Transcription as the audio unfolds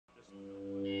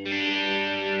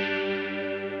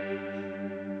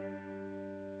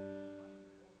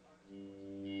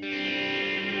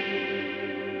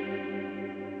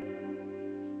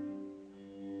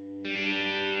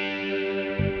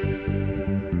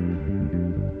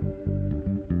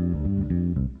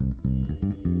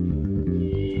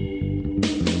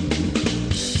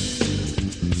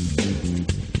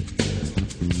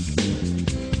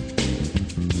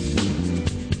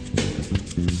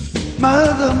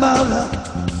Mother, mother,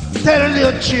 tell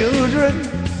your children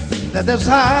that the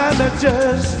time has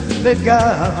just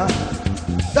begun.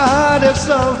 God has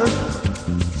suffered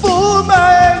for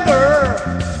my anger.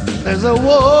 There's a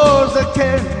war that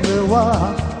can be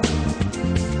won.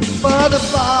 Father,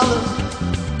 Father,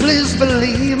 please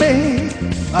believe me.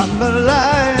 I'm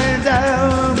lying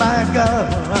down, my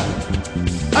God.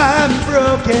 I'm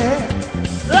broken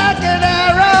like an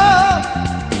arrow.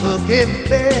 Forgive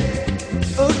me.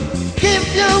 Forgive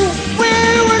you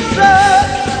wayward son.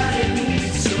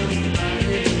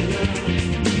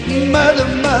 Mother,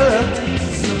 mother,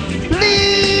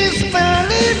 please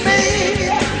believe me.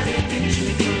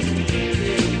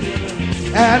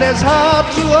 And it's hard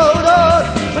to hold on,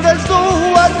 but there's no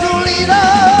one to lean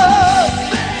on.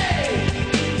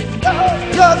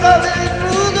 You're going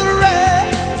through the rain.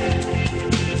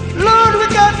 Lord, we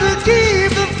got to keep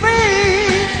the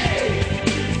faith.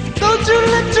 Don't you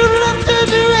let your love turn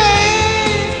the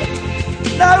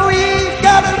rain. Now we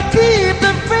gotta keep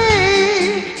the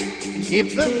faith. Keep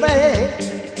the faith.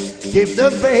 Keep the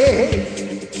faith.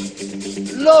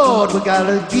 Lord, we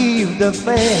gotta keep the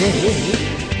faith.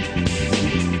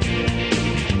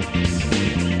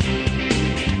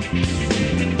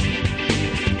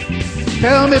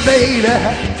 Tell me, baby,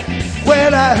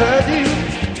 when I hurt you,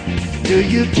 do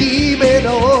you keep it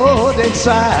all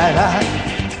inside?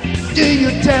 Do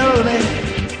you tell me,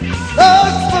 oh,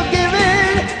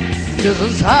 forgiving,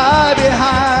 just hide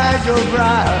behind your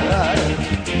pride?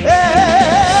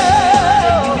 Yeah.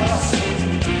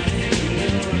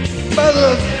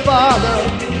 Mother, Father,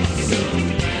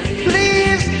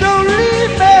 please don't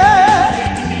leave me.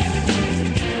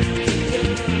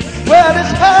 Well,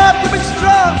 it's hard to be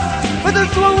strong, but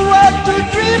there's one word to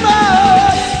dream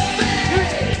of.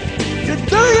 You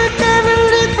know you gotta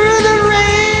live through the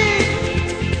rain.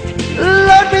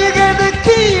 Lord, we gotta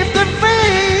keep the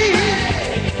faith.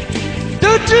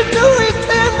 Don't you know it's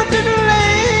never too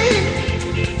late?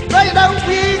 Right now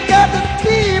we gotta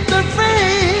keep the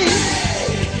faith.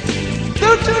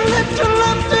 Don't you let your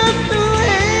love turn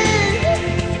away.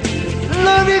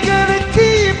 Lord, we gotta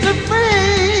keep the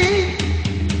faith.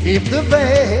 Keep the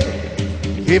faith.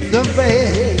 Keep the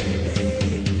faith.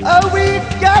 Oh, we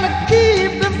gotta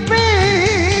keep the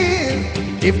faith.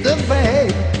 Keep the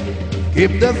faith.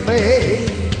 Keep the faith.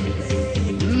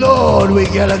 Lord, we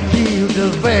gotta keep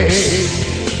the faith.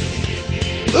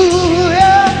 Ooh,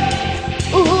 yeah.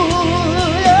 Ooh,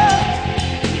 yeah.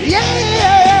 Yeah,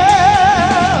 yeah.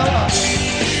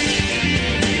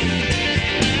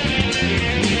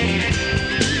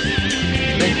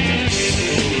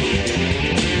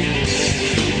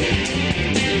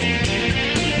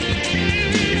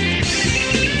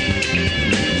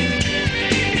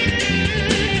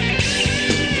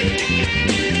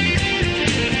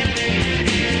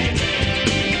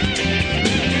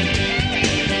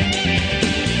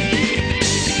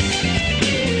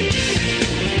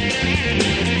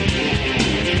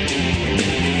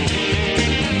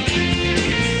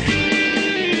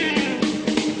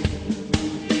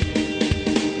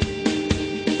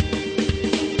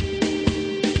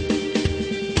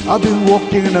 I've been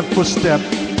walking in a footstep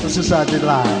since I did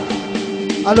lie.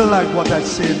 I don't like what I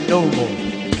see no more.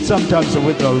 Sometimes the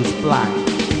window is black.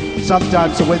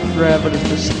 Sometimes I wait forever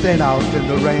to stand out in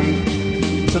the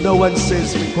rain, so no one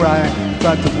sees me crying,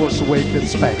 trying to wash away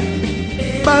this pain.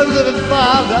 Mother and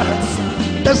Father,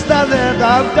 there's nothing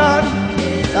I've done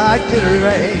I can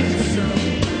erase.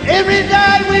 Every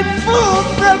night we fall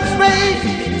from faith.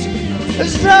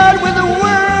 Start with a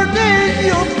word in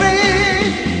your face.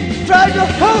 Try to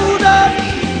hold on,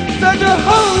 try to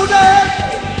hold on,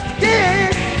 yeah.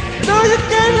 No, you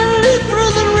gotta live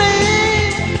through the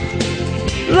rain.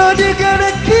 Lord, you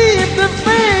gotta keep the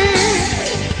faith.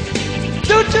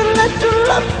 Don't you let your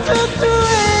love turn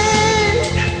away.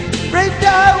 Right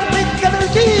now, we gotta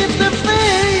keep the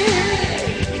faith.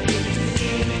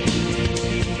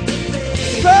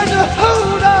 Try to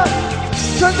hold on,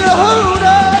 try to hold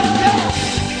on, yeah.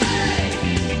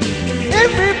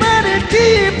 Everybody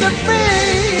keep the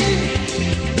faith.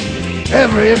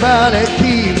 Everybody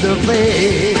keep the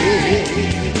faith.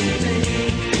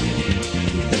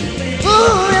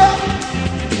 Ooh, yeah.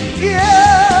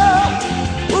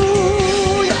 Yeah.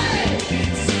 Ooh, yeah.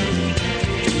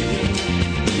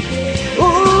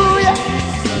 Ooh, yeah.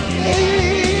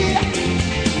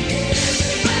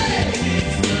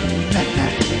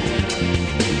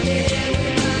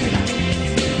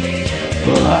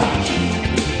 Yeah.